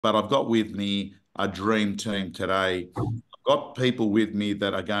but I've got with me a dream team today. I've got people with me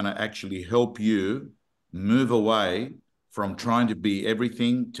that are going to actually help you move away from trying to be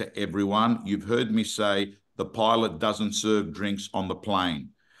everything to everyone. You've heard me say the pilot doesn't serve drinks on the plane.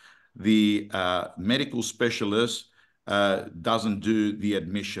 The medical specialist doesn't do the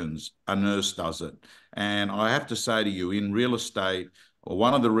admissions. A nurse does it. And I have to say to you, in real estate,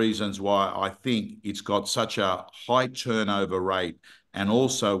 one of the reasons why I think it's got such a high turnover rate, and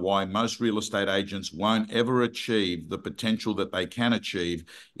also why most real estate agents won't ever achieve the potential that they can achieve,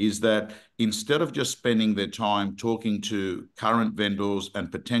 is that instead of just spending their time talking to current vendors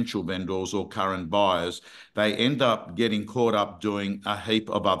and potential vendors or current buyers, they end up getting caught up doing a heap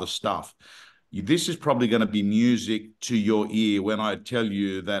of other stuff. This is probably going to be music to your ear when I tell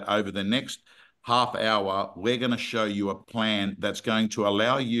you that over the next half hour, we're going to show you a plan that's going to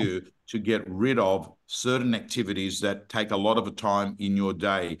allow you to get rid of certain activities that take a lot of time in your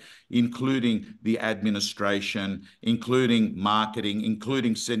day, including the administration, including marketing,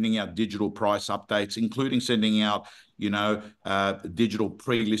 including sending out digital price updates, including sending out digital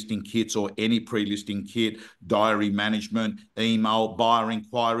pre-listing kits or any pre-listing kit, diary management, email, buyer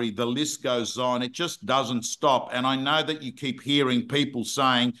inquiry, the list goes on. It just doesn't stop. And I know that you keep hearing people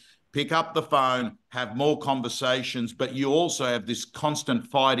saying, pick up the phone, have more conversations, but you also have this constant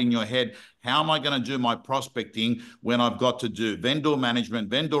fight in your head. How am I going to do my prospecting when I've got to do vendor management,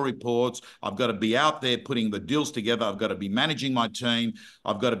 vendor reports? I've got to be out there putting the deals together. I've got to be managing my team.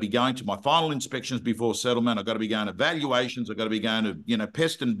 I've got to be going to my final inspections before settlement. I've got to be going to valuations. I've got to be going to,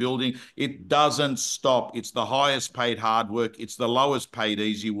 pest and building. It doesn't stop. It's the highest paid hard work. It's the lowest paid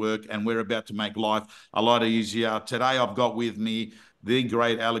easy work. And we're about to make life a lot easier. Today, I've got with me the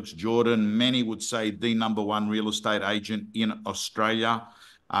great Alex Jordan. Many would say the #1 real estate agent in Australia.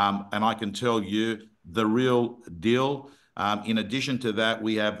 And I can tell you the real deal. In addition to that,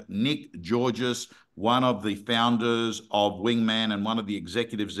 we have Nick Georges, one of the founders of Wingman and one of the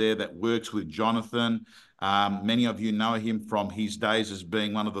executives there that works with Jonathan. Many of you know him from his days as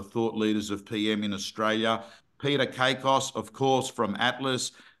being one of the thought leaders of PM in Australia. Peter Kakos, of course, from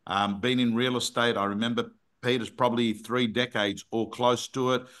Atlas, been in real estate. I remember Peter's probably 3 decades or close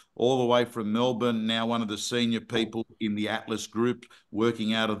to it, all the way from Melbourne, now one of the senior people in the Atlas Group,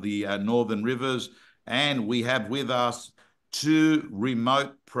 working out of the Northern Rivers. And we have with us 2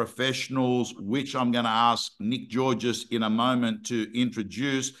 remote professionals, which I'm going to ask Nick Georges in a moment to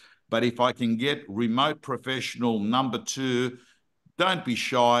introduce. But if I can get remote professional number 2, don't be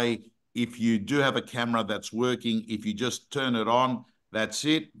shy. If you do have a camera that's working, if you just turn it on, that's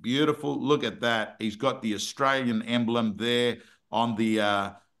it. Beautiful. Look at that. He's got the Australian emblem there on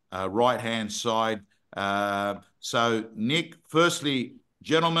the right-hand side. So, Nick, firstly,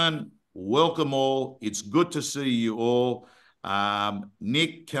 gentlemen, welcome all. It's good to see you all.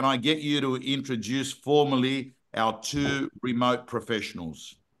 Nick, can I get you to introduce formally our 2 remote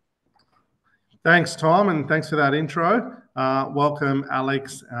professionals? Thanks, Tom, and thanks for that intro. Welcome,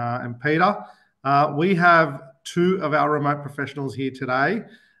 Alex and Peter. We have 2 of our remote professionals here today.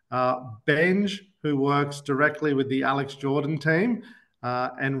 Benj, who works directly with the Alex Jordan team,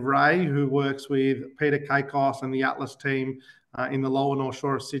 and Ray, who works with Peter Kakos and the Atlas team in the lower North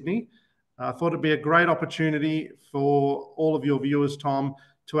Shore of Sydney. I thought it'd be a great opportunity for all of your viewers, Tom,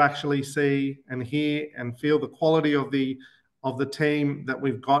 to actually see and hear and feel the quality of the team that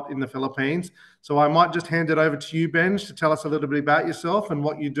we've got in the Philippines. So I might just hand it over to you, Benj, to tell us a little bit about yourself and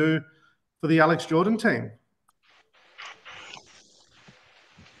what you do for the Alex Jordan team.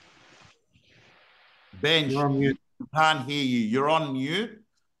 Benj, I can't hear you. You're on mute.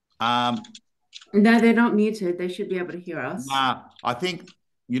 No, they're not muted. They should be able to hear us. I think,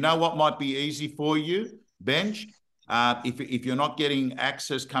 you know what might be easy for you, Benj? If you're not getting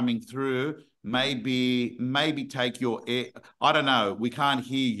access coming through, maybe take your I don't know, we can't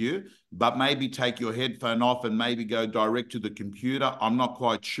hear you, but maybe take your headphone off and maybe go direct to the computer. I'm not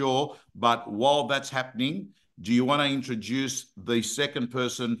quite sure. But while that's happening, do you want to introduce the second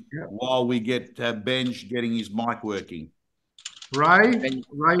person while we get Benj getting his mic working? Ray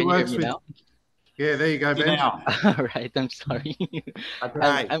works with... Now? Yeah, there you go, Benj. All right, I'm sorry.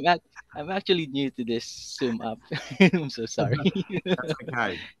 Okay. I'm actually new to this Zoom app. I'm so sorry. That's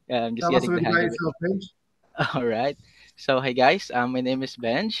okay. I'm just getting the hang of it. All right. So, hey guys, my name is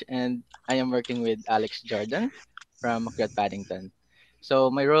Benj, and I am working with Alex Jordan from McGrath Paddington. So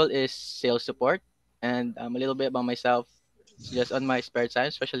my role is sales support, and a little bit about myself. Just on my spare time,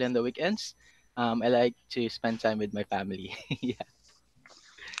 especially on the weekends, I like to spend time with my family. Yeah.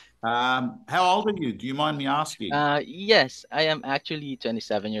 How old are you? Do you mind me asking? Yes, I am actually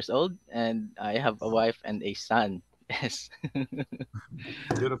 27 years old, and I have a wife and a son. Yes.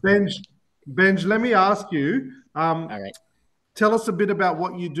 Benj, let me ask you, All right. tell us a bit about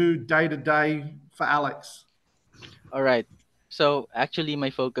what you do day to day for Alex. All right. So actually, my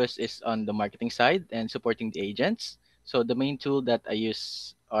focus is on the marketing side and supporting the agents. So the main tool that I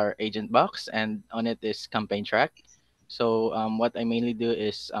use are Agent Box, and on it is Campaign Track. So what I mainly do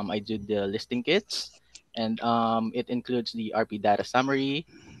is I do the listing kits, and it includes the RP data summary,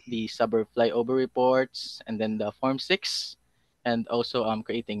 the suburb flyover reports, and then the Form 6, and also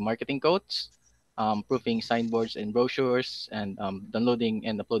creating marketing codes, proofing signboards and brochures, and downloading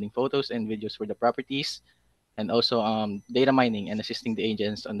and uploading photos and videos for the properties, and also data mining and assisting the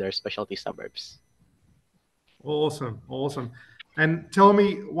agents on their specialty suburbs. Awesome, awesome. And tell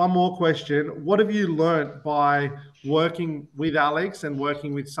me one more question. What have you learnt by working with Alex and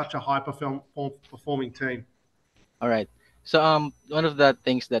working with such a high performing team? All right. So one of the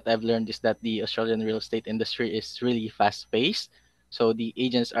things that I've learned is that the Australian real estate industry is really fast paced. So the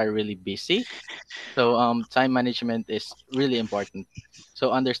agents are really busy. So time management is really important.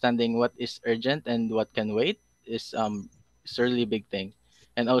 So understanding what is urgent and what can wait is a really big thing.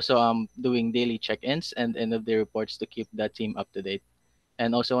 And also doing daily check-ins and end of the reports to keep the team up to date.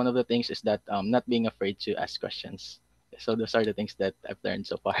 And also one of the things is that not being afraid to ask questions. So those are the things that I've learned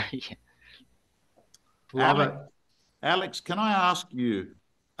so far. Yeah. Love Alex, it. Alex, can I ask you,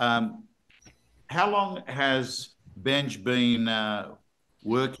 how long has Benj been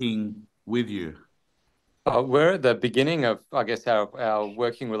working with you? We're at the beginning of, I guess, our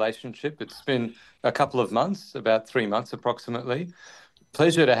working relationship. It's been a couple of months, about 3 months approximately.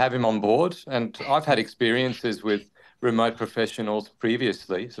 Pleasure to have him on board. And I've had experiences with remote professionals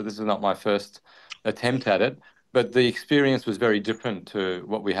previously, so this is not my first attempt at it. But the experience was very different to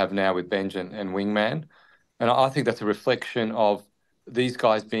what we have now with Benj and Wingman. And I think that's a reflection of these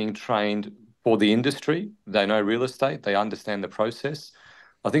guys being trained for the industry. They know real estate, they understand the process.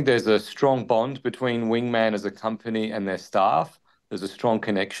 I think there's a strong bond between Wingman as a company and their staff. There's a strong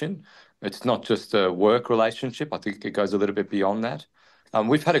connection. It's not just a work relationship. I think it goes a little bit beyond that.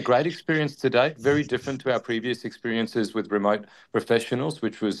 We've had a great experience today, very different to our previous experiences with remote professionals,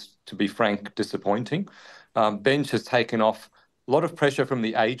 which was, to be frank, disappointing. Benj has taken off a lot of pressure from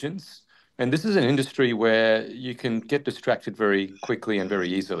the agents. And this is an industry where you can get distracted very quickly and very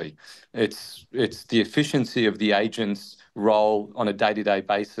easily. It's the efficiency of the agent's role on a day-to-day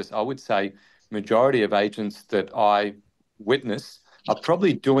basis. I would say majority of agents that I witness are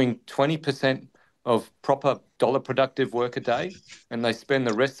probably doing 20% of proper dollar productive work a day, and they spend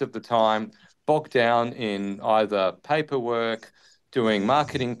the rest of the time bogged down in either paperwork, doing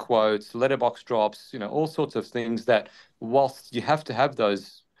marketing quotes, letterbox drops, all sorts of things that, whilst you have to have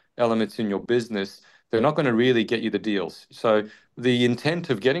those elements in your business, they're not going to really get you the deals. So the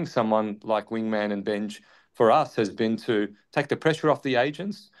intent of getting someone like Wingman and Benj for us has been to take the pressure off the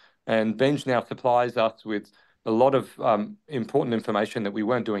agents, and Benj now supplies us with a lot of important information that we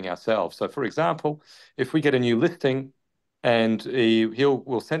weren't doing ourselves. So, for example, if we get a new listing and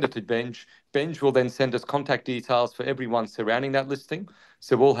we'll send it to Benj, Benj will then send us contact details for everyone surrounding that listing.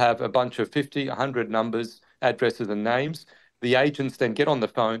 So we'll have a bunch of 50, 100 numbers, addresses and names. The agents then get on the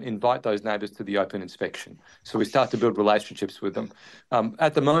phone, invite those neighbours to the open inspection. So we start to build relationships with them.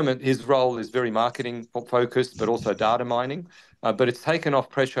 At the moment, his role is very marketing focused, but also data mining. But it's taken off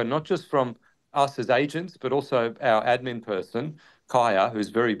pressure, not just from us as agents, but also our admin person, Kaya, who's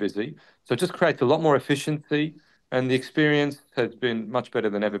very busy. So it just creates a lot more efficiency, and the experience has been much better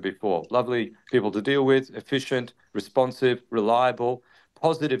than ever before. Lovely people to deal with, efficient, responsive, reliable,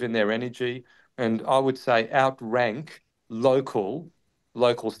 positive in their energy, and I would say outrank local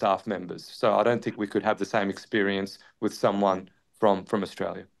staff members. So I don't think we could have the same experience with someone from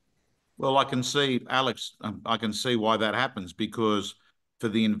Australia. Well, I can see, Alex, I can see why that happens, because for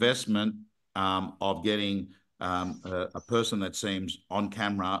the investment of getting a person that seems on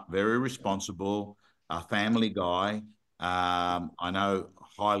camera, very responsible, a family guy, I know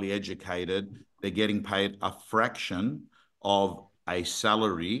highly educated, they're getting paid a fraction of a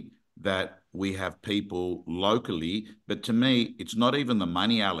salary that we have people locally. But to me, it's not even the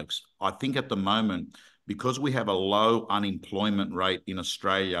money, Alex. I think at the moment, because we have a low unemployment rate in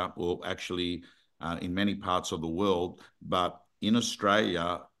Australia, or actually in many parts of the world, but in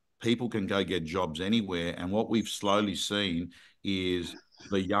Australia, people can go get jobs anywhere. And what we've slowly seen is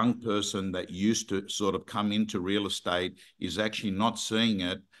the young person that used to sort of come into real estate is actually not seeing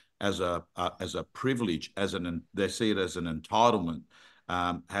it as a privilege, they see it as an entitlement.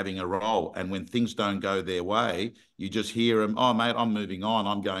 Having a role, and when things don't go their way, you just hear them, "Oh mate, I'm moving on,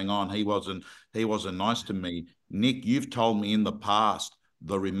 I'm going on, he wasn't nice to me." Nick, you've told me in the past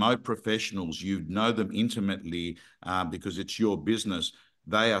the remote professionals, you know them intimately because it's your business.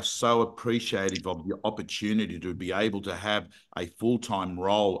 They are so appreciative of the opportunity to be able to have a full-time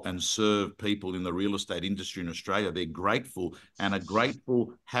role and serve people in the real estate industry in Australia. They're grateful, and a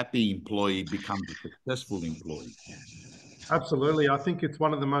grateful, happy employee becomes a successful employee. Absolutely. I think it's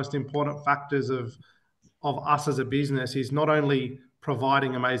one of the most important factors of us as a business is not only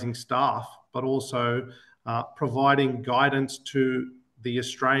providing amazing staff, but also providing guidance to the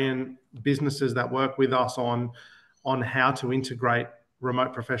Australian businesses that work with us on how to integrate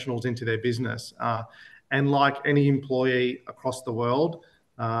remote professionals into their business. And like any employee across the world,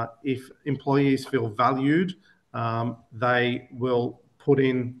 if employees feel valued, they will put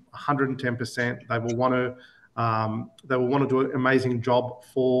in 110%. They will want to do an amazing job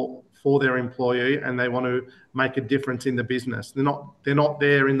for their employee, and they want to make a difference in the business. They're not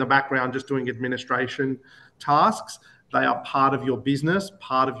there in the background just doing administration tasks. They are part of your business,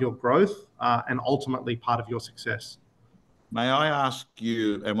 part of your growth, and ultimately part of your success. May I ask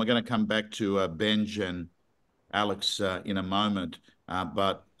you, and we're going to come back to Benj and Alex in a moment,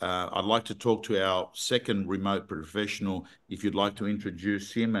 but I'd like to talk to our second remote professional, if you'd like to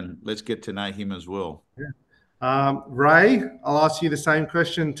introduce him, and let's get to know him as well. Yeah. Ray, I'll ask you the same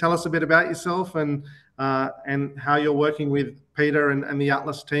question. Tell us a bit about yourself and how you're working with Peter and the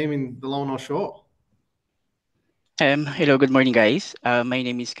Atlas team in the Lower North Shore. Hello, good morning, guys. My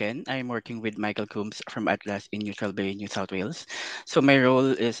name is Ken. I'm working with Michael Coombs from Atlas in Neutral Bay, New South Wales. So my role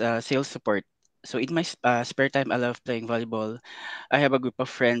is sales support. So in my spare time, I love playing volleyball. I have a group of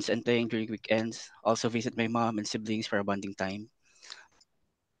friends and playing during weekends. Also visit my mom and siblings for a bonding time.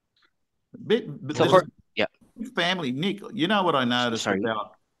 Yeah. Family, Nick, you know what I noticed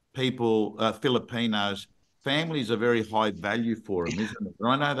about people, Filipinos, families are very high value for them, isn't it?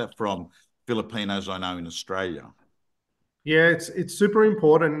 I know that from Filipinos I know in Australia. Yeah, it's super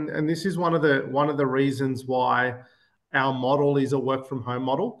important, and this is one of the reasons why our model is a work from home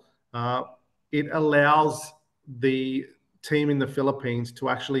model. It allows the team in the Philippines to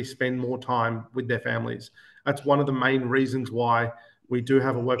actually spend more time with their families. That's one of the main reasons why we do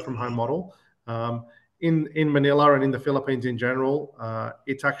have a work from home model. In Manila and in the Philippines in general,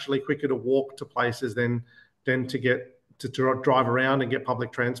 it's actually quicker to walk to places than to drive around and get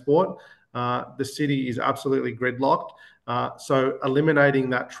public transport. The city is absolutely gridlocked. So eliminating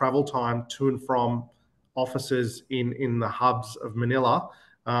that travel time to and from offices in the hubs of Manila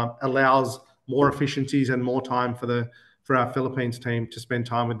allows more efficiencies and more time for our Philippines team to spend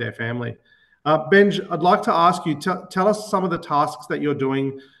time with their family. Benj, I'd like to ask you, tell us some of the tasks that you're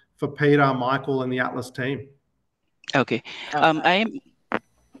doing for Peter, Michael, and the Atlas team. Okay. I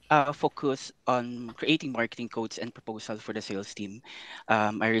am focused on creating marketing codes and proposal for the sales team.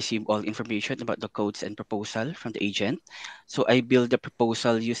 I receive all information about the codes and proposal from the agent. So I build the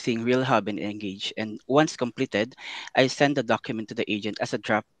proposal using RealHub and Engage. And once completed, I send the document to the agent as a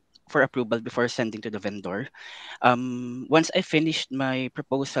draft for approval before sending to the vendor. Once I finished my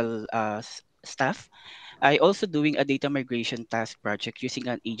proposal stuff, I also doing a data migration task project using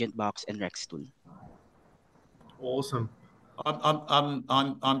an agent box and Rex tool. Awesome.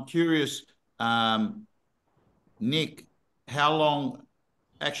 I'm curious, Nick, how long?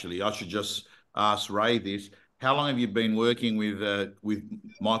 Actually, I should just ask Ray this. How long have you been working with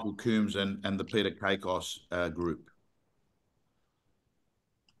Michael Coombs and the Peter Kakos group?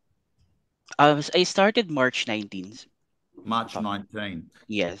 I started March 19th. March 19.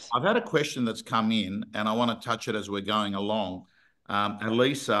 Yes. I've had a question that's come in, and I want to touch it as we're going along.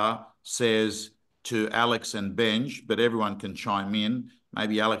 Elisa says to Alex and Benj, but everyone can chime in.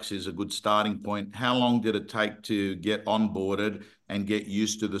 Maybe Alex is a good starting point. How long did it take to get onboarded and get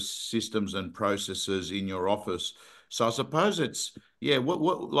used to the systems and processes in your office? So I suppose it's, yeah,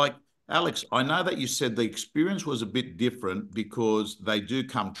 like, Alex, I know that you said the experience was a bit different because they do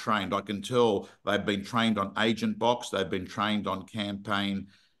come trained. I can tell they've been trained on Agent Box, they've been trained on Campaign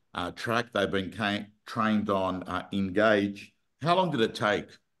Track, they've been trained on Engage. How long did it take,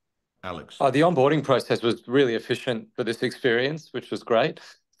 Alex? The onboarding process was really efficient for this experience, which was great.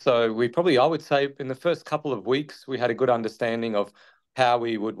 So I would say in the first couple of weeks, we had a good understanding of how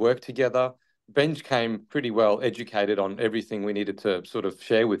we would work together. Benj came pretty well educated on everything we needed to sort of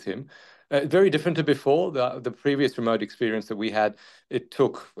share with him. Very different to before. The previous remote experience that we had, it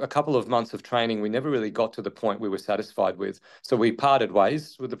took a couple of months of training. We never really got to the point we were satisfied with. So we parted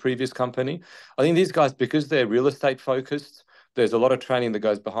ways with the previous company. I think these guys, because they're real estate focused, there's a lot of training that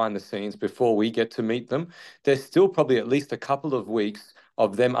goes behind the scenes before we get to meet them. There's still probably at least a couple of weeks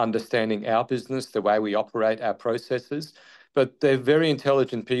of them understanding our business, the way we operate, our processes. But they're very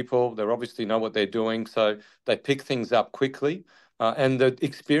intelligent people. They obviously know what they're doing, so they pick things up quickly. and the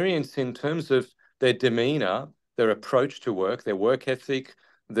experience in terms of their demeanour, their approach to work, their work ethic,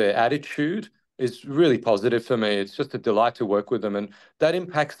 their attitude is really positive for me. It's just a delight to work with them, and that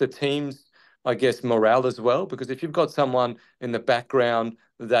impacts the team's, I guess, morale as well, because if you've got someone in the background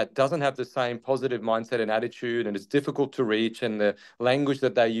that doesn't have the same positive mindset and attitude, and it's difficult to reach, and the language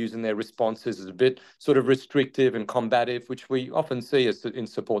that they use in their responses is a bit sort of restrictive and combative, which we often see as in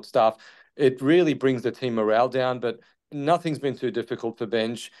support staff, it really brings the team morale down. But nothing's been too difficult for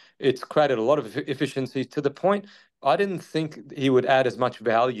Benj. It's created a lot of efficiency to the point I didn't think he would add as much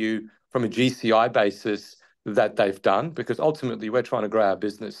value from a GCI basis that they've done, because ultimately we're trying to grow our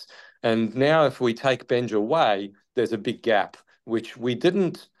business. And now if we take Benj away, there's a big gap, which we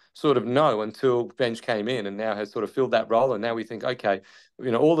didn't sort of know until Benj came in, and now has sort of filled that role. And now we think, okay,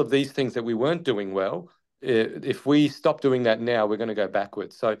 all of these things that we weren't doing well, if we stop doing that now, we're going to go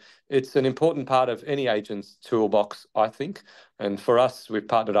backwards. So it's an important part of any agent's toolbox, I think. And for us, we've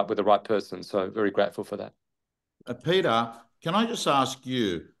partnered up with the right person. So very grateful for that. Peter, can I just ask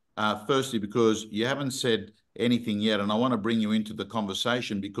you, firstly, because you haven't said anything yet, and I want to bring you into the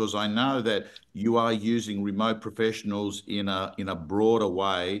conversation because I know that you are using remote professionals in a broader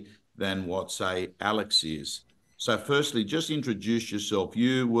way than what, say, Alex is. So firstly, just introduce yourself.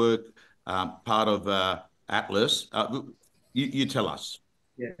 You work part of Atlas. You tell us.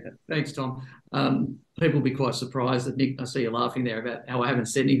 Yeah, thanks, Tom. People will be quite surprised that Nick, I see you laughing there about how I haven't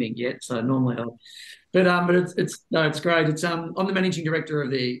said anything yet. So normally I'll, but it's great. It's I'm the managing director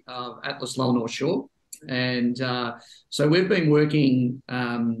of the Atlas Lower North Shore, and so we've been working.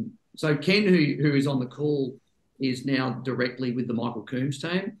 So Ken, who is on the call, is now directly with the Michael Coombs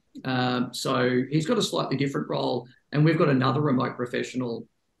team. So he's got a slightly different role, and we've got another remote professional.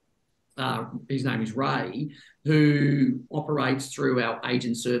 His name is Ray, who operates through our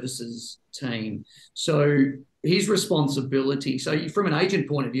agent services team. So his responsibility, so from an agent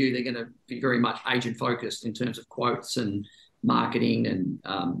point of view, they're going to be very much agent focused in terms of quotes and marketing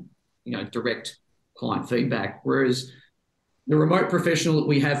and direct client feedback. Whereas the remote professional that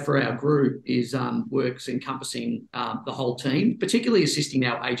we have for our group is works encompassing the whole team, particularly assisting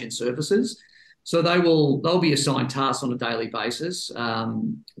our agent services. So they'll be assigned tasks on a daily basis.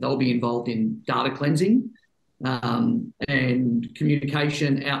 They'll be involved in data cleansing and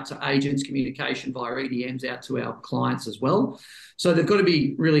communication out to agents, communication via EDMs out to our clients as well. So they've got to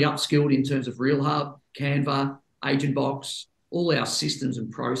be really upskilled in terms of RealHub, Canva, Agent Box, all our systems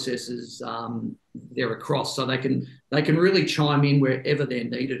and processes they're across, so they can really chime in wherever they're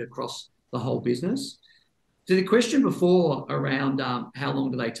needed across the whole business. To the question before around how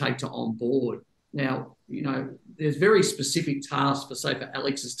long do they take to onboard? Now, there's very specific tasks for, say, for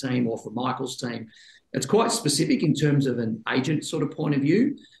Alex's team or for Michael's team. It's quite specific in terms of an agent sort of point of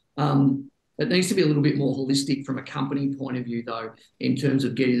view. It needs to be a little bit more holistic from a company point of view, though, in terms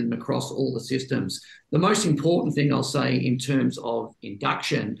of getting them across all the systems. The most important thing I'll say in terms of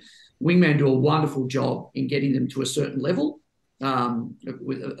induction, Wingman do a wonderful job in getting them to a certain level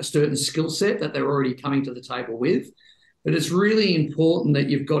with a certain skill set that they're already coming to the table with. But it's really important that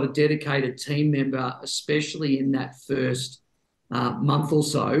you've got a dedicated team member, especially in that first month or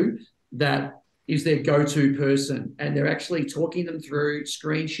so, that is their go-to person, and they're actually talking them through,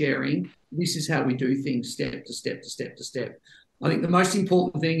 screen sharing. This is how we do things, step to step to step to step. I think the most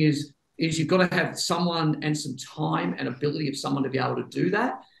important thing is you've got to have someone and some time and ability of someone to be able to do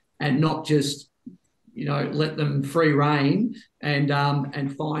that, and not just let them free rein and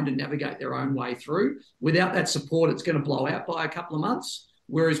find and navigate their own way through. Without that support, it's going to blow out by a couple of months,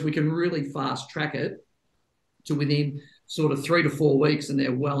 whereas we can really fast track it to within sort of 3 to 4 weeks, and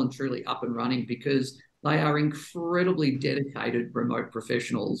they're well and truly up and running because they are incredibly dedicated remote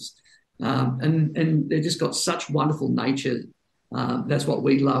professionals, and they've just got such wonderful nature. That's what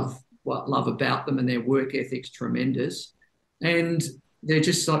we love about them, and their work ethic's tremendous. And they're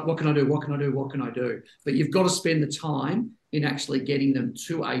just like, what can I do? What can I do? What can I do? But you've got to spend the time in actually getting them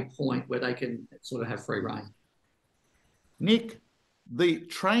to a point where they can sort of have free rein. Nick, the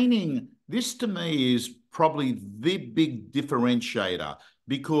training, this to me is probably the big differentiator,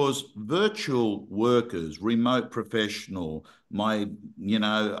 because virtual workers, remote professional, my,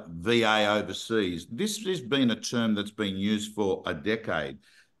 VA overseas, this has been a term that's been used for a decade,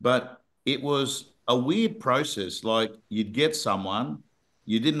 but it was a weird process. Like, you'd get someone,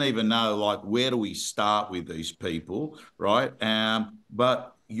 you didn't even know, like, where do we start with these people, right?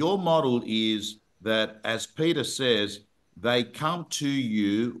 But your model is that, as Peter says, they come to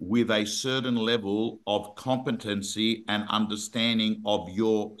you with a certain level of competency and understanding of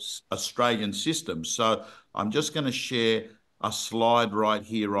your Australian system. So I'm just going to share a slide right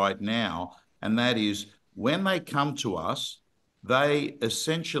here, right now, and that is when they come to us, they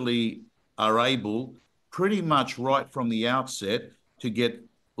essentially are able pretty much right from the outset to get,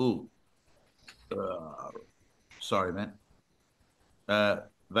 sorry, man.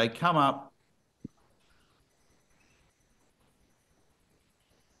 They come up.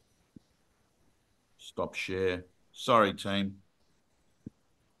 Stop share. Sorry, team.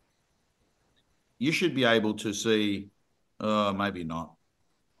 You should be able to see, maybe not.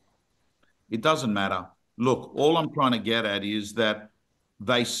 It doesn't matter. Look, all I'm trying to get at is that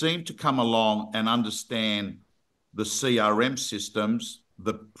they seem to come along and understand the CRM systems,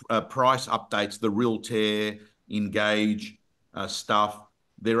 the price updates, the Realtair, Engage stuff.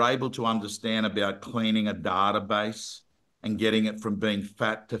 They're able to understand about cleaning a database and getting it from being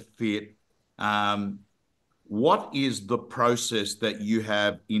fat to fit. What is the process that you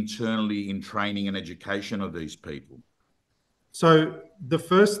have internally in training and education of these people? So the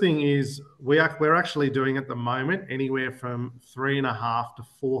first thing is we're actually doing at the moment anywhere from 3,500 to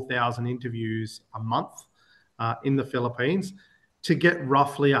 4,000 interviews a month in the Philippines to get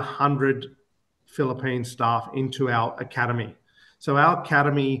roughly 100 Philippine staff into our academy. So our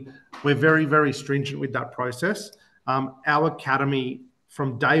academy, we're very, very stringent with that process. Our academy,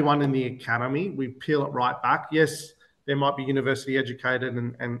 from day one in the academy, we peel it right back. Yes, there might be university educated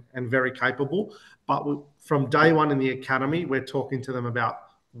and very capable, but from day one in the academy, we're talking to them about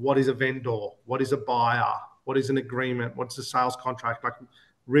what is a vendor, what is a buyer, what is an agreement, what's a sales contract, like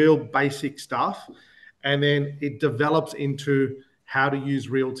real basic stuff. And then it develops into how to use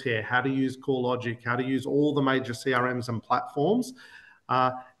Realtair, how to use CoreLogic, how to use all the major CRMs and platforms.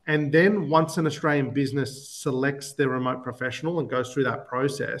 And then once an Australian business selects their remote professional and goes through that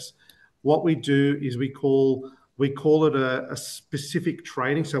process, what we do is we call it a specific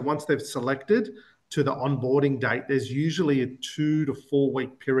training. So once they've selected to the onboarding date, there's usually a 2 to 4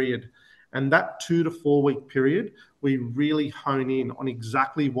 week period. And that 2 to 4 week period, we really hone in on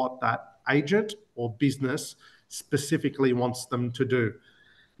exactly what that agent or business specifically wants them to do.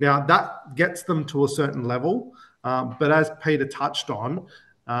 Now, that gets them to a certain level. But as Peter touched on,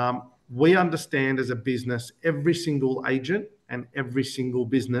 we understand as a business, every single agent and every single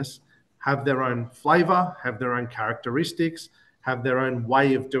business have their own flavor, have their own characteristics, have their own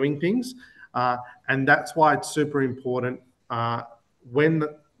way of doing things. And that's why it's super important when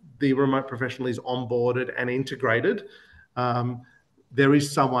the remote professional is onboarded and integrated, there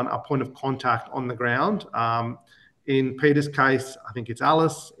is someone, a point of contact on the ground. In Peter's case, I think it's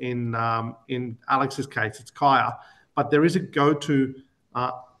Alice. In Alex's case, it's Kaya. But there is a go-to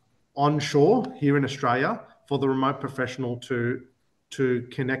onshore here in Australia for the remote professional to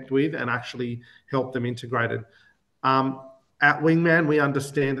connect with and actually help them integrated. At Wingman, we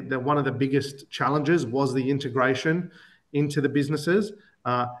understand that one of the biggest challenges was the integration into the businesses.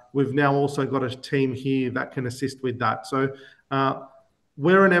 We've now also got a team here that can assist with that. So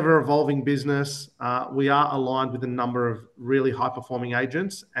we're an ever-evolving business. We are aligned with a number of really high-performing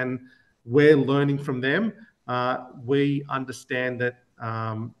agents, and we're learning from them. We understand that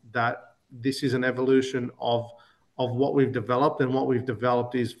that this is an evolution of what we've developed, and what we've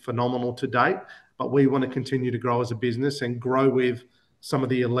developed is phenomenal to date. But we want to continue to grow as a business and grow with some of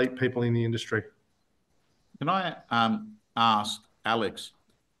the elite people in the industry. Can I ask Alex,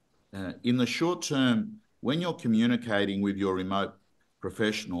 in the short term, when you're communicating with your remote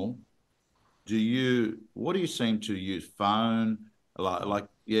professional, what do you seem to use? Phone?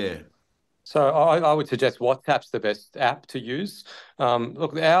 Yeah. So I would suggest WhatsApp's the best app to use.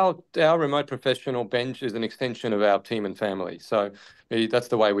 Look, our remote professional bench is an extension of our team and family. So that's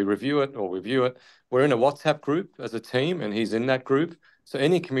the way we review it or review it. We're in a WhatsApp group as a team, and he's in that group. So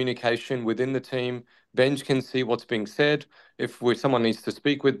any communication within the team, Benj can see what's being said. If someone needs to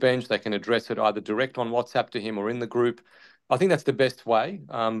speak with Benj, they can address it either direct on WhatsApp to him or in the group. I think that's the best way.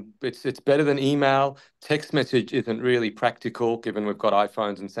 It's better than email. Text message isn't really practical, given we've got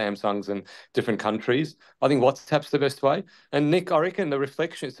iPhones and Samsungs in different countries. I think WhatsApp's the best way. And Nick, I reckon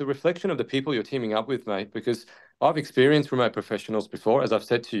it's the reflection of the people you're teaming up with, mate, because I've experienced remote professionals before, as I've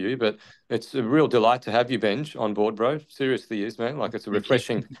said to you, but it's a real delight to have you, Benj, on board, bro. Seriously is, man. Like, it's a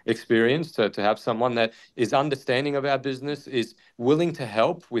refreshing experience to have someone that is understanding of our business, is willing to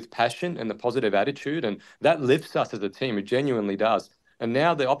help with passion and the positive attitude, and that lifts us as a team. It genuinely does. And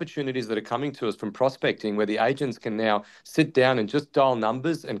now the opportunities that are coming to us from prospecting, where the agents can now sit down and just dial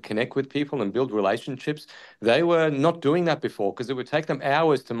numbers and connect with people and build relationships. They were not doing that before because it would take them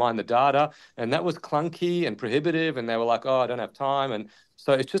hours to mine the data, and that was clunky and prohibitive, and they were like, oh, I don't have time. And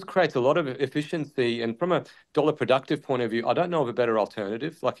So it just creates a lot of efficiency. And from a dollar productive point of view, I don't know of a better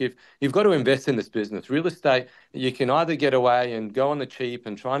alternative. Like if you've got to invest in this business, real estate, you can either get away and go on the cheap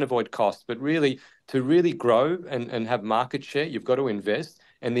and try and avoid costs, but really to really grow and have market share, you've got to invest.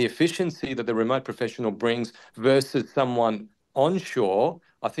 And the efficiency that the remote professional brings versus someone onshore,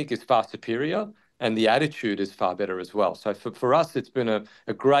 I think is far superior. And the attitude is far better as well. So for us, it's been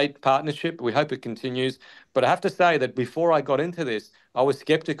a great partnership. We hope it continues. But I have to say that before I got into this, I was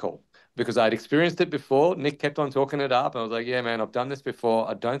skeptical because I'd experienced it before. Nick kept on talking it up. I was like, yeah, man, I've done this before.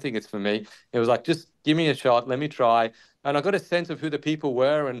 I don't think it's for me. It was like, just give me a shot. Let me try. And I got a sense of who the people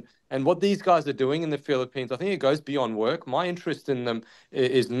were and what these guys are doing in the Philippines. I think it goes beyond work. My interest in them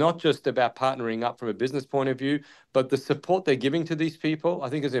is not just about partnering up from a business point of view, but the support they're giving to these people, I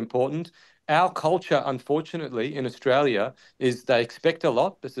think is important. Our culture, unfortunately, in Australia is they expect a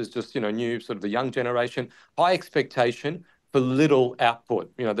lot. This is just, new sort of the young generation, high expectation for little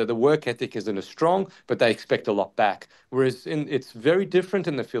output. The work ethic isn't as strong, but they expect a lot back. Whereas it's very different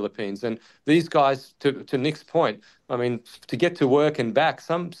in the Philippines. And these guys, to Nick's point, I mean, to get to work and back,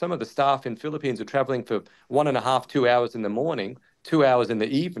 some of the staff in Philippines are traveling for 1.5, 2 hours in the morning, 2 hours in the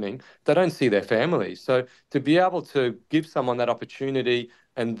evening. They don't see their families. So to be able to give someone that opportunity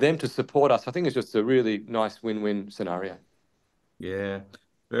and them to support us, I think it's just a really nice win-win scenario. Yeah,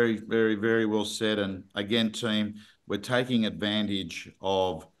 very, very, very well said. And again, team, we're taking advantage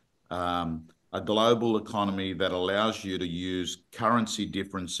of a global economy that allows you to use currency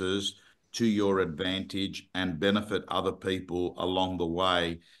differences to your advantage and benefit other people along the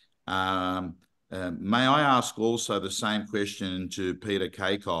way. May I ask also the same question to Peter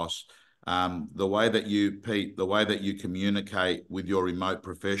Kakos? The way that you, Pete, the way that you communicate with your remote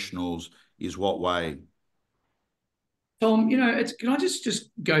professionals is what way? Tom, can I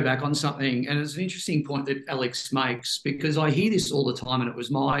just go back on something? And it's an interesting point that Alex makes, because I hear this all the time, and it was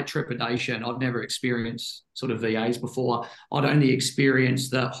my trepidation. I've never experienced sort of VAs before. I'd only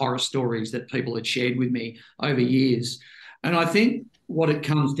experienced the horror stories that people had shared with me over years. And I think what it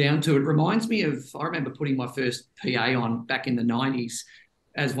comes down to, it reminds me of, I remember putting my first PA on back in the 90s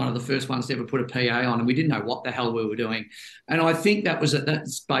as one of the first ones to ever put a PA on, and we didn't know what the hell we were doing. And I think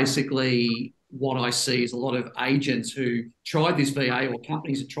that's basically what I see is a lot of agents who tried this VA, or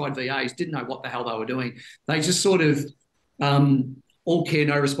companies that tried VAs, didn't know what the hell they were doing. They just sort of all care,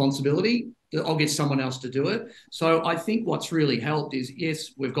 no responsibility. I'll get someone else to do it. So I think what's really helped is,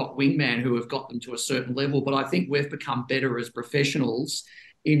 yes, we've got Wingman who have got them to a certain level, but I think we've become better as professionals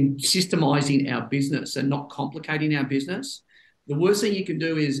in systemizing our business and not complicating our business. The worst thing you can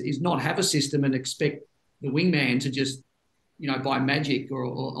do is not have a system and expect the Wingman to just, by magic or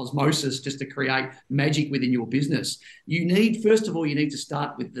osmosis, just to create magic within your business. First of all, you need to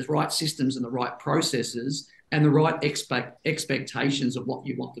start with the right systems and the right processes and the right expectations of what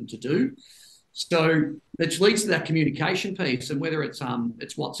you want them to do. So that leads to that communication piece. And whether it's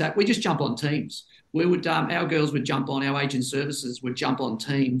WhatsApp, we just jump on Teams. Our girls would jump on, our agent services would jump on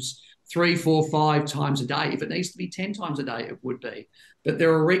Teams 3, 4, 5 times a day. If it needs to be 10 times a day, it would be. But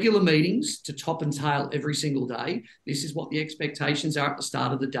there are regular meetings to top and tail every single day. This is what the expectations are at the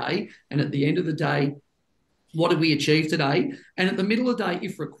start of the day. And at the end of the day, what did we achieve today? And at the middle of the day,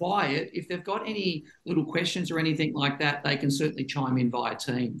 if required, if they've got any little questions or anything like that, they can certainly chime in via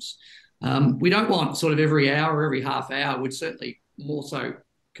Teams. We don't want sort of every hour or every half hour. We'd certainly more so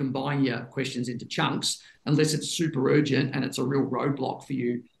combine your questions into chunks unless it's super urgent and it's a real roadblock for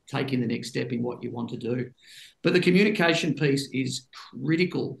you taking the next step in what you want to do. But the communication piece is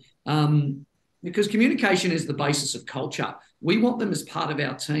critical because communication is the basis of culture. We want them as part of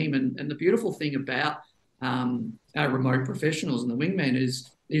our team. And the beautiful thing about our remote professionals and the Wingman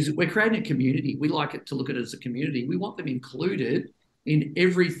is we're creating a community. We like it to look at it as a community. We want them included in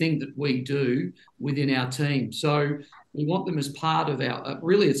everything that we do within our team. So we want them as part of our,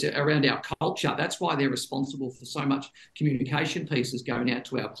 really it's around our culture. That's why they're responsible for so much communication pieces going out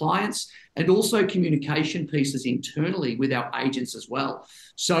to our clients and also communication pieces internally with our agents as well.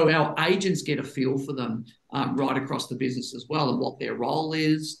 So our agents get a feel for them right across the business as well and what their role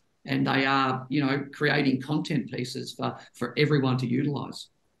is. And they are, creating content pieces for everyone to utilize.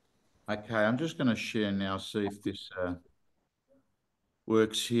 Okay, I'm just going to share now, see if this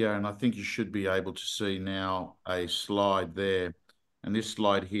works here. And I think you should be able to see now a slide there. And this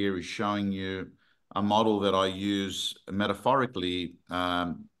slide here is showing you a model that I use metaphorically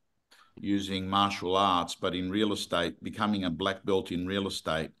using martial arts, but in real estate, becoming a black belt in real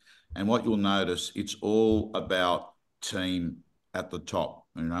estate. And what you'll notice, it's all about team at the top,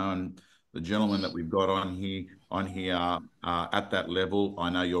 and the gentleman that we've got on here at that level. I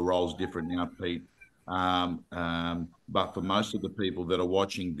know your role's different now, Pete, But for most of the people that are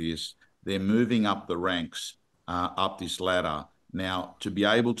watching this, they're moving up the ranks, up this ladder. Now, to be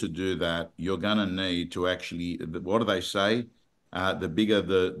able to do that, you're going to need to actually, what do they say? The bigger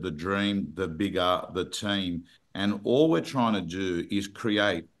the dream, the bigger the team. And all we're trying to do is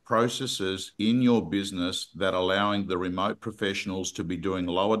create processes in your business that allowing the remote professionals to be doing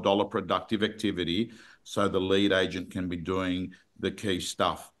lower dollar productive activity so the lead agent can be doing the key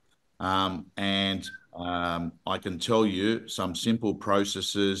stuff. I can tell you some simple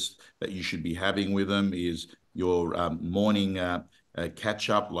processes that you should be having with them is your morning catch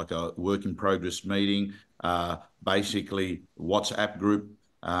up, like a work in progress meeting, basically WhatsApp group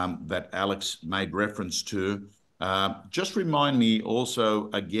that Alex made reference to. Just remind me also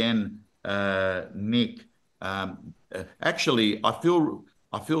again, Nick. Actually, I feel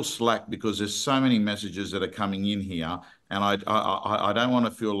slack because there's so many messages that are coming in here, and I don't want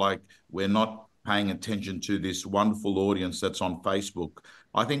to feel like we're not paying attention to this wonderful audience that's on Facebook.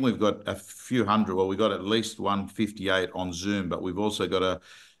 I think we've got a few hundred, well, we've got at least 158 on Zoom, but we've also got a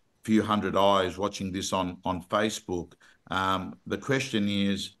few hundred eyes watching this on Facebook. The question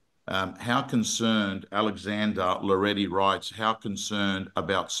is, how concerned, Alexander Loretti writes, how concerned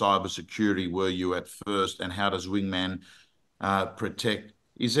about cybersecurity were you at first, and how does Wingman protect?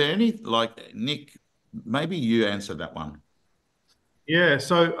 Is there any, like, Nick, maybe you answer that one. Yeah,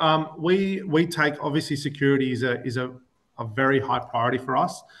 so we take, obviously security is a very high priority for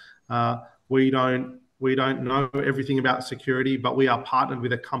us. We don't know everything about security, but we are partnered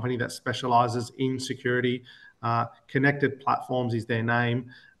with a company that specializes in security. Connected Platforms is their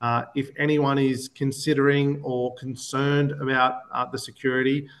name. If anyone is considering or concerned about the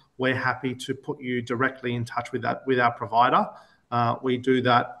security, we're happy to put you directly in touch with our provider. We do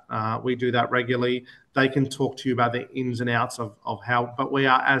that regularly. They can talk to you about the ins and outs of how, but we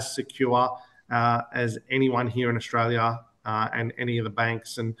are as secure as anyone here in Australia and any of the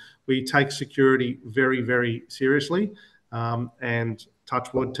banks. And we take security very, very seriously. And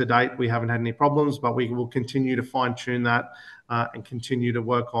touch wood, to date, we haven't had any problems, but we will continue to fine tune that and continue to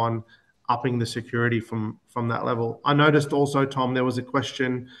work on upping the security from that level. I noticed also, Tom, there was a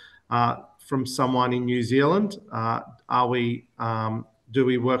question from someone in New Zealand. Do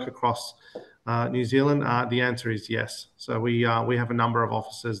we work across New Zealand? The answer is yes. So we have a number of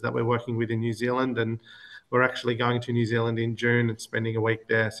offices that we're working with in New Zealand, and we're actually going to New Zealand in June and spending a week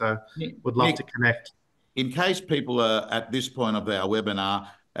there. So would love to connect. In case people are at this point of our webinar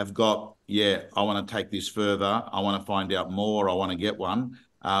have got, I want to take this further, I want to find out more, I want to get one,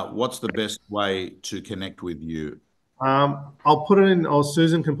 what's the best way to connect with you? I'll put it in, or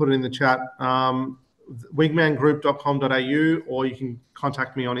Susan can put it in the chat, wingmangroup.com.au, or you can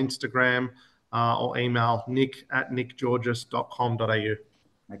contact me on Instagram or email nick@nickgeorges.com.au.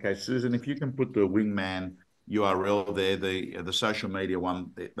 Okay, Susan, if you can put the Wingman URL there, the social media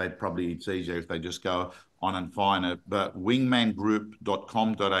one, it's easier if they just go on and find it. But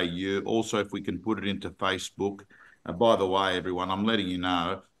wingmangroup.com.au. Also, if we can put it into Facebook. By the way, everyone, I'm letting you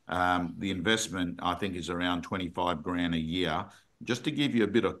know, the investment, I think, is around 25 grand a year. Just to give you a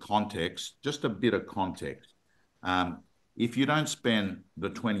bit of context, if you don't spend the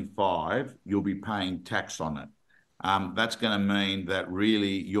 25, you'll be paying tax on it. That's going to mean that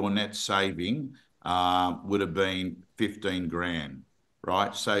really your net saving would have been 15 grand,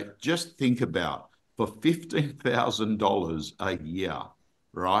 right? So just think about, for $15,000 a year,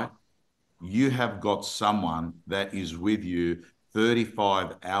 right? You have got someone that is with you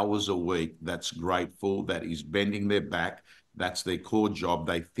 35 hours a week that's grateful, that is bending their back, that's their core job.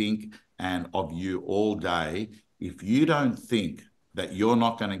 They think and of you all day. If you don't think that you're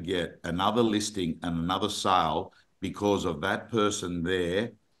not going to get another listing and another sale because of that person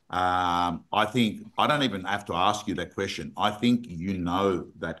there, I think I don't even have to ask you that question. I think you know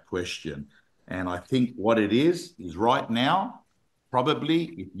that question. And I think what it is right now, probably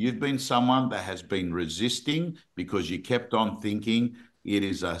if you've been someone that has been resisting because you kept on thinking it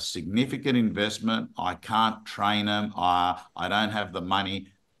is a significant investment, I can't train them, I don't have the money.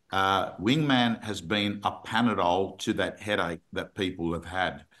 Wingman has been a Panadol to that headache that people have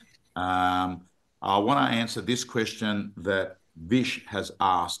had. I want to answer this question that Vish has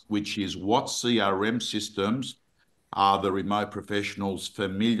asked, which is, what CRM systems are the remote professionals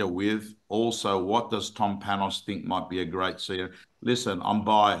familiar with? Also, what does Tom Panos think might be a great CRM? Listen, I'm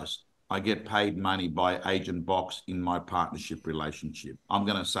biased. I get paid money by Agent Box in my partnership relationship. I'm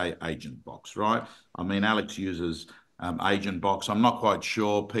going to say Agent Box, right? I mean, Alex uses Agent Box. I'm not quite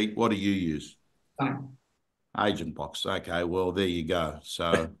sure. Pete, what do you use? Agent box. Okay, well, there you go.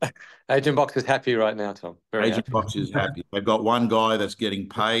 So Agent box is happy right now, Tom. Very Agent happy. box is happy. They've got one guy that's getting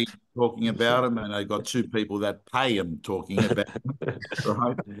paid talking about him, and they've got two people that pay him talking about him.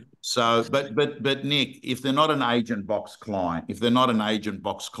 Right. So, but Nick, if they're not an agent box client,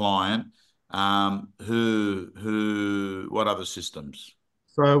 what other systems?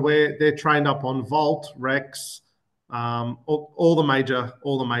 So they're trained up on Vault, Rex, all the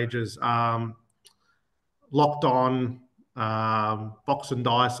majors, Locked On, Box and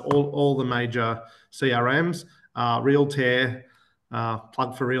Dice, all the major CRMs, Realtair,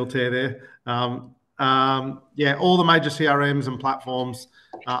 plug for Realtair there. Yeah, all the major CRMs and platforms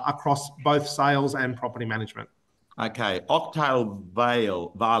across both sales and property management. Okay, Octale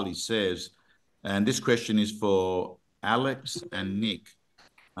Varley says, and this question is for Alex and Nick.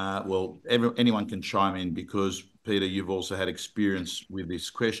 Well, anyone can chime in because, Peter, you've also had experience with this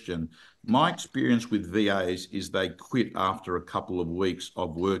question. My experience with VAs is they quit after a couple of weeks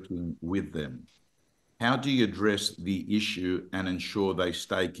of working with them. How do you address the issue and ensure they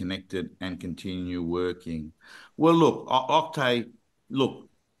stay connected and continue working? Well, look, Octave, look,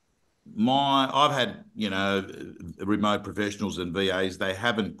 I've had, remote professionals and VAs, they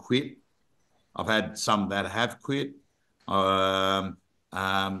haven't quit. I've had some that have quit.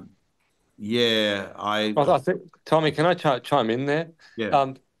 Yeah, I think, Tommy, can I chime in there?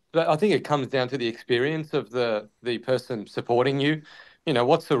 Yeah. But I think it comes down to the experience of the person supporting you.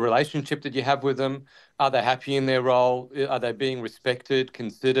 What's the relationship that you have with them? Are they happy in their role? Are they being respected,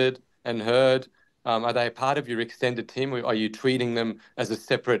 considered, and heard? Are they a part of your extended team? Or are you treating them as a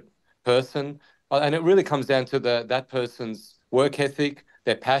separate person? And it really comes down to that person's work ethic,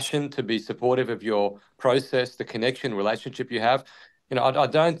 their passion to be supportive of your process, the connection, relationship you have. I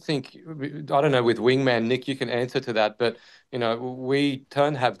don't know, with Wingman, Nick, you can answer to that, but, we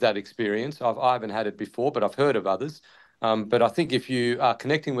don't have that experience. I haven't had it before, but I've heard of others. But I think if you are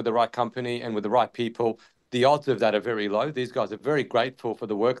connecting with the right company and with the right people, the odds of that are very low. These guys are very grateful for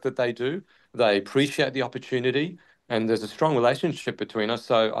the work that they do. They appreciate the opportunity, and there's a strong relationship between us.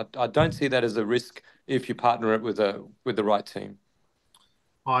 So I don't see that as a risk if you partner it with the right team.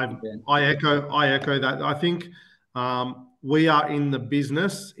 I echo that. I think we are in the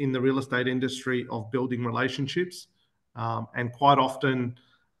business, in the real estate industry, of building relationships, and quite often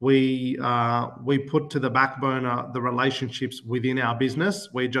we put to the back burner the relationships within our business.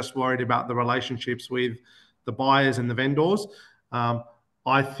 We're just worried about the relationships with the buyers and the vendors.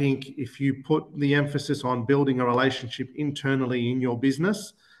 I think if you put the emphasis on building a relationship internally in your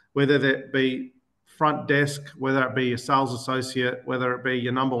business, whether that be front desk, whether it be a sales associate, whether it be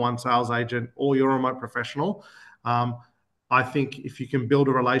your number one sales agent or your remote professional, I think if you can build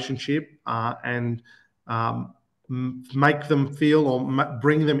a relationship and make them feel or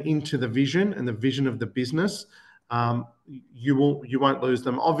bring them into the vision and the vision of the business, you won't lose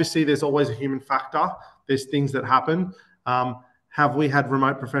them. Obviously, there's always a human factor. There's things that happen. Have we had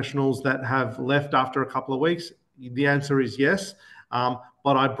remote professionals that have left after a couple of weeks? The answer is yes.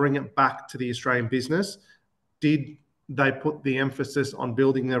 But I bring it back to the Australian business. Did they put the emphasis on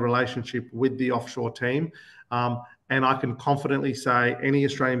building their relationship with the offshore team? And I can confidently say any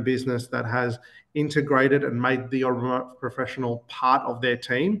Australian business that has integrated and made the remote professional part of their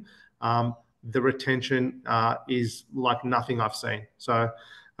team, the retention is like nothing I've seen. So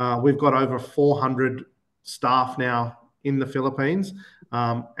we've got over 400 staff now in the Philippines,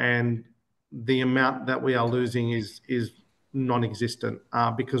 and the amount that we are losing is non-existent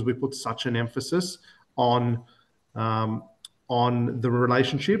because we put such an emphasis on the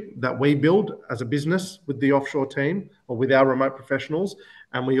relationship that we build as a business with the offshore team or with our remote professionals,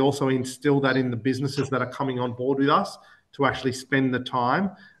 and we also instill that in the businesses that are coming on board with us to actually spend the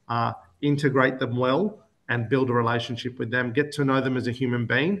time, integrate them well, and build a relationship with them, get to know them as a human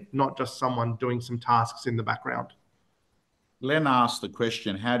being, not just someone doing some tasks in the background. Len asked the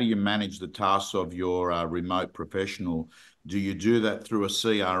question, how do you manage the tasks of your remote professional? Do you do that through a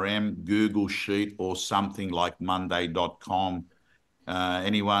CRM, Google Sheet, or something like Monday.com?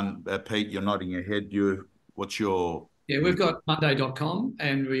 Anyone? Pete, you're nodding your head. What's your... Yeah, we've got Monday.com,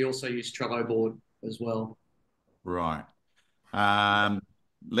 and we also use Trello board as well. Right.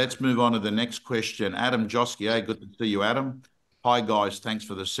 Let's move on to the next question. Adam Joskier, good to see you, Adam. Hi, guys. Thanks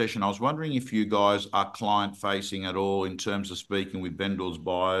for the session. I was wondering if you guys are client-facing at all in terms of speaking with vendors,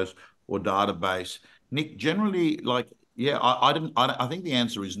 buyers, or database. Nick, generally, I think the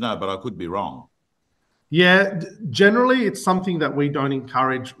answer is no, but I could be wrong. Yeah, generally, it's something that we don't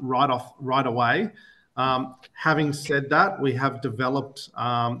encourage right away. Having said that, we have developed.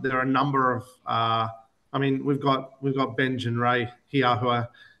 There are a number of. We've got Benj and Ray here who are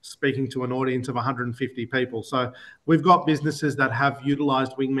speaking to an audience of 150 people. So we've got businesses that have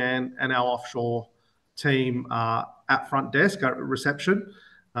utilized Wingman and our offshore team at front desk, at reception.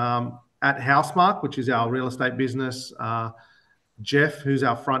 At Housemark, which is our real estate business, Jeff, who's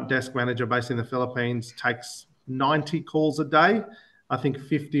our front desk manager based in the Philippines, takes 90 calls a day. I think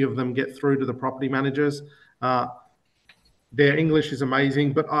 50 of them get through to the property managers. Their English is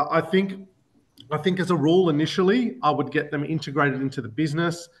amazing, but I think as a rule, initially, I would get them integrated into the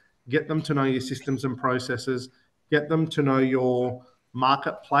business, get them to know your systems and processes, get them to know your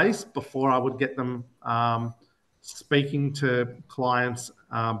marketplace before I would get them speaking to clients,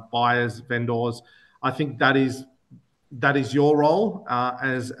 buyers, vendors. I think that is your role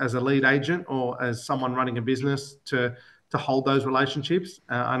as a lead agent or as someone running a business to hold those relationships.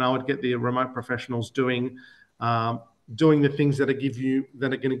 And I would get the remote professionals doing the things that are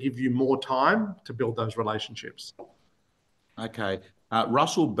going to give you more time to build those relationships. Okay.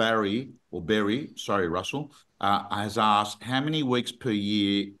 Russell Berry, Russell, has asked, how many weeks per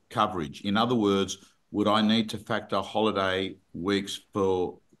year coverage? In other words, would I need to factor holiday weeks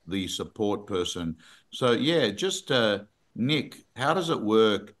for the support person? So yeah, just Nick, how does it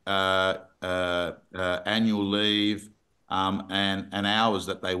work? Annual leave and hours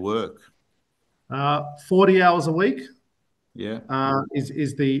that they work? 40 hours a week. Yeah.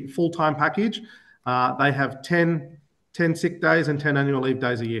 Is the full-time package. They have 10 sick days and 10 annual leave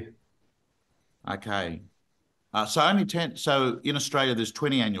days a year. Okay. So only 10. So in Australia, there's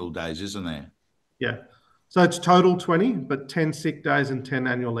 20 annual days, isn't there? Yeah. So it's total 20, but 10 sick days and 10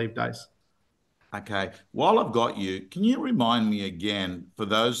 annual leave days. Okay. While I've got you, can you remind me again, for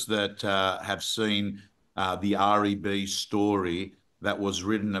those that have seen the REB story that was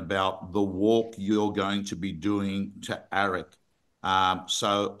written about the walk you're going to be doing to ARIC.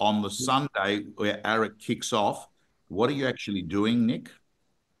 So on the Sunday where ARIC kicks off, what are you actually doing, Nick?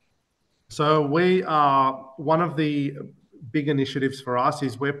 So we are, one of the big initiatives for us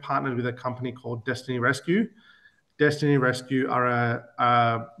is we're partnered with a company called Destiny Rescue. Destiny Rescue are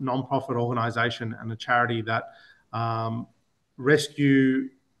a non-profit organisation and a charity that rescue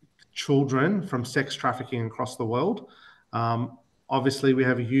children from sex trafficking across the world. Obviously, we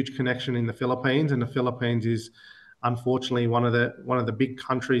have a huge connection in the Philippines, and the Philippines is unfortunately one of the big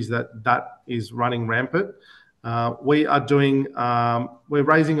countries that is running rampant. We are doing, we're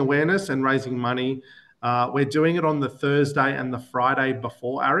raising awareness and raising money. We're doing it on the Thursday and the Friday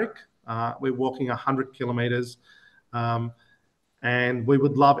before ARIC. We're walking 100 kilometres. And we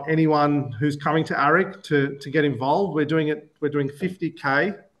would love anyone who's coming to ARIC to get involved. We're doing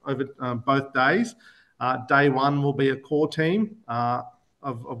 50K over both days. Day one will be a core team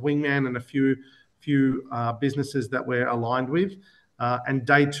of Wingman and a few businesses that we're aligned with. And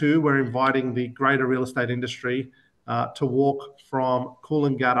day two, we're inviting the greater real estate industry to walk from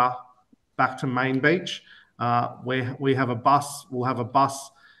Coolangatta back to Main Beach. Where we have a bus, we'll have a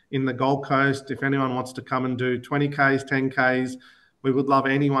bus in the Gold Coast. If anyone wants to come and do 20Ks, 10Ks, we would love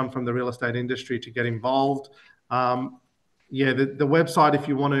anyone from the real estate industry to get involved. Yeah, the website, if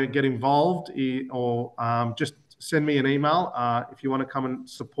you want to get involved, or just send me an email if you want to come and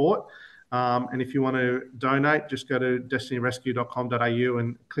support. And if you want to donate, just go to destinyrescue.com.au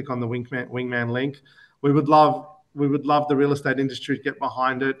and click on the Wingman link. We would love the real estate industry to get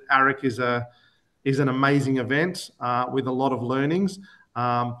behind it. ARIC is an amazing event with a lot of learnings,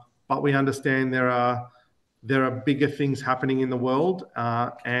 but we understand there are bigger things happening in the world,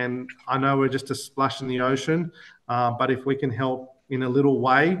 and I know we're just a splash in the ocean, but if we can help in a little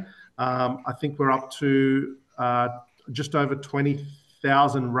way, I think we're up to just over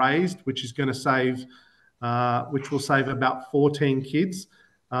 20,000 raised, which is going to save, which will save about 14 kids,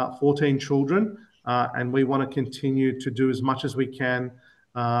 14 children, and we want to continue to do as much as we can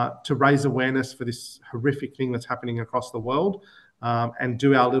to raise awareness for this horrific thing that's happening across the world, and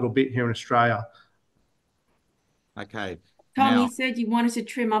do our little bit here in Australia. Okay. Tom, you said you wanted to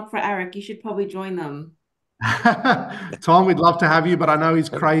trim up for ARIC. You should probably join them. Tom, we'd love to have you, but I know he's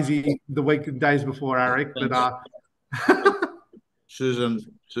crazy the days before ARIC. But Susan,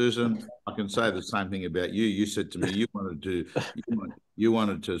 I can say the same thing about you. You said to me you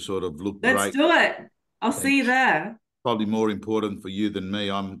wanted to sort of look great. Let's do it. I'll see you there. Probably more important for you than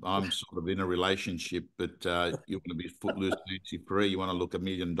me. I'm sort of in a relationship, but you want to be footloose, fancy free. You want to look $1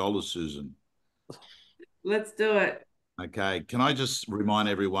 million, Susan. Let's do it. Okay. Can I just remind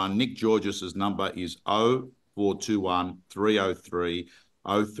everyone, Nick Georges's number is 0421 303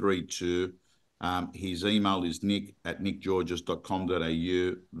 032. His email is nick@nickgeorges.com.au.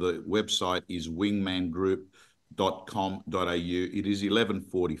 The website is wingmangroup.com.au. It is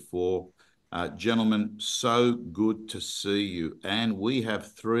 11:44. Gentlemen, so good to see you. And we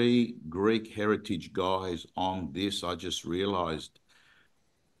have 3 Greek heritage guys on this. I just realized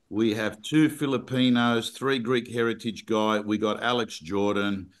we have 2 Filipinos, 3 Greek heritage guy. We got Alex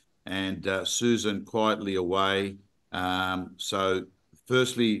Jordan and Susan quietly away. So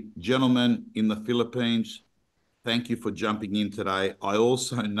firstly, gentlemen in the Philippines, thank you for jumping in today. I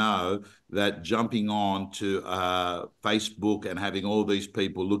also know that jumping on to Facebook and having all these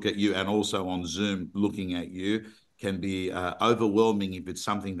people look at you, and also on Zoom looking at you, can be overwhelming if it's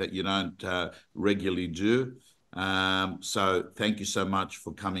something that you don't regularly do. So thank you so much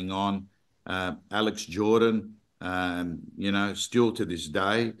for coming on. Alex Jordan, you know, still to this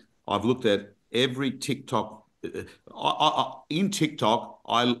day, I've looked at every TikTok. In TikTok,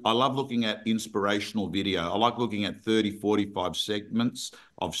 I love looking at inspirational video. I like looking at 30, 45 segments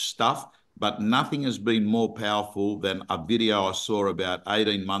of stuff, but nothing has been more powerful than a video I saw about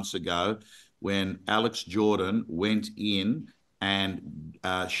 18 months ago when Alex Jordan went in and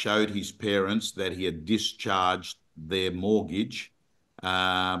showed his parents that he had discharged their mortgage.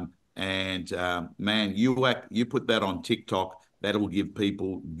 Man, you put that on TikTok, that will give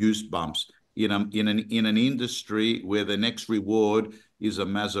people goosebumps. In an industry where the next reward is a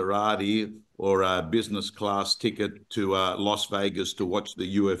Maserati or a business class ticket to Las Vegas to watch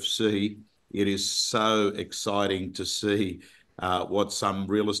the UFC, it is so exciting to see what some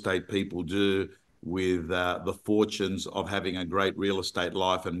real estate people do with the fortunes of having a great real estate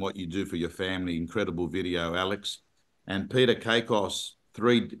life and what you do for your family. Incredible video, Alex. And Peter Kakos,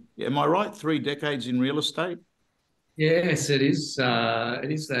 am I right? 3 decades in real estate? Yes, it is.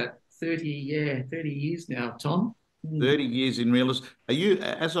 It is that 30 years now, Tom. 30 years in real estate. Are you,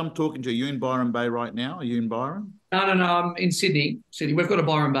 as I'm talking to you, in Byron Bay right now? Are you in Byron? No, I'm in Sydney. We've got a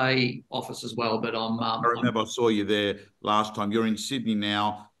Byron Bay office as well, but I remember I saw you there last time. You're in Sydney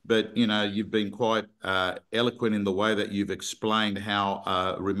now, but you know you've been quite eloquent in the way that you've explained how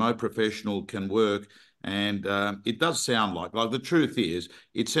a remote professional can work. And it does sound like the truth is,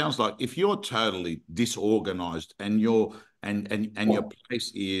 it sounds like if you're totally disorganized and your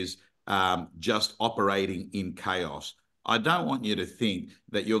place is just operating in chaos, I don't want you to think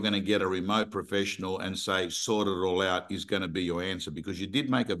that you're going to get a remote professional and say, sort it all out is going to be your answer, because you did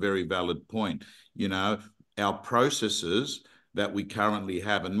make a very valid point. You know, our processes that we currently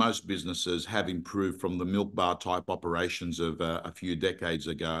have, and most businesses have improved from the milk bar type operations of a few decades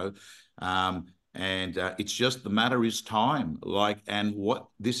ago. It's just the matter is time. And what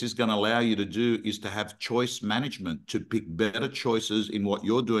this is going to allow you to do is to have choice management, to pick better choices in what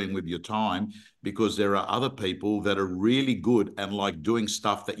you're doing with your time, because there are other people that are really good and like doing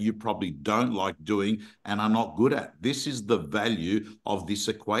stuff that you probably don't like doing and are not good at. This is the value of this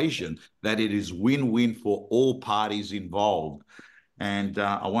equation, that it is win-win for all parties involved. And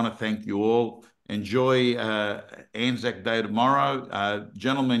I want to thank you all. Enjoy Anzac Day tomorrow.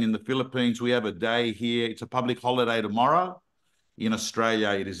 Gentlemen in the Philippines, we have a day here. It's a public holiday tomorrow. In Australia,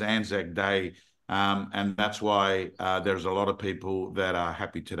 it is Anzac Day. And that's why there's a lot of people that are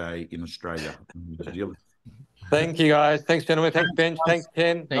happy today in Australia. Thank you, guys. Thanks, gentlemen. Thanks, Benj. Thanks,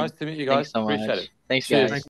 Ken. Nice to meet you guys. Thanks so much. Appreciate it. Thanks, Cheers. guys.